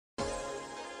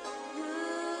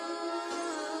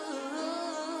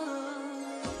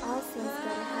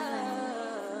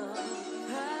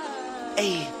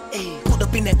Ayy, ayy, put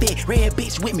up in that bed, red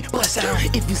bitch with me, bust down.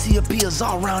 If you see a pills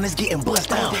all around, it's getting bust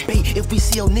down. Babe, if we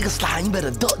see your nigga sliding, you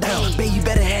better duck down. Babe, you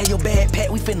better have your bag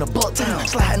packed, we finna buck town.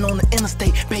 Sliding on the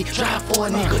interstate, babe, drive for a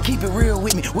nigga. Keep it real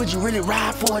with me, would you really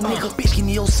ride for a nigga? Bitch, give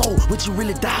me your soul, would you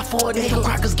really die for a nigga?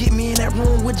 Crackers get me in that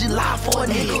room, would you lie for a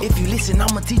nigga? If you listen,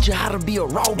 I'ma teach you how to be a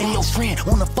raw bitch. And your friend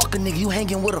wanna fuck a nigga, you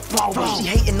hanging with a fraud bitch. She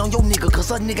hating on your nigga, cause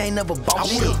her nigga ain't never bought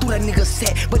shit. Through that nigga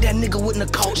set, but that nigga wouldn't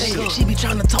have caught shit. She be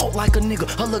trying to talk like a nigga,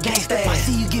 her little gangsta. If I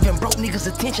see you giving broke niggas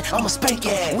attention, I'ma spank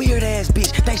ya. Weird ass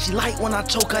bitch, think she like when I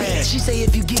choke her ass. She say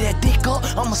if you get that dick up,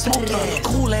 I'ma smoke ya.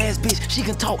 Cool ass bitch, she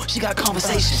can talk, she got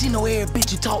conversation. She know every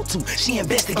bitch you talk to, she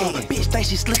investigating. Bitch think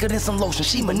she slicker than some lotion,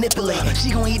 she manipulating.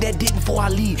 She gon' eat that dick before I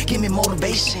leave, give me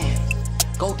motivation.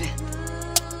 Golden.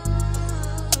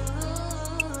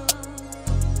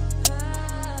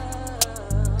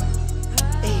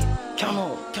 Count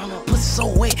on. Pussy so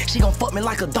wet, she gon' fuck me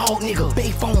like a dog, nigga.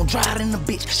 Bae phone dry in the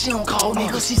bitch, she don't call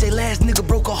niggas. She say last nigga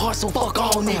broke her heart, so fuck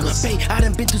all niggas. Bae, I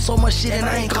done been through so much shit and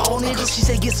I ain't called niggas. She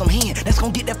say get some hen, that's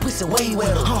gon' get that pussy way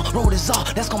wetter. Roll this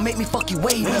off, that's gon' make me fuck you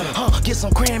way better. Get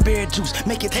some cranberry juice,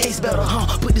 make it taste better.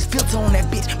 Put this filter on that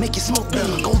bitch, make it smoke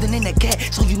better. Golden in that cat,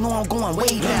 so you know I'm going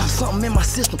way down. Something in my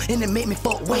system, and it make me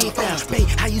fuck way fast. Bae,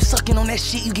 how you sucking on that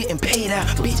shit, you getting paid out.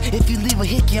 Bitch, if you leave a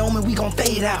hickey on me, we gon'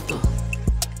 fade after.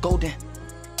 Golden.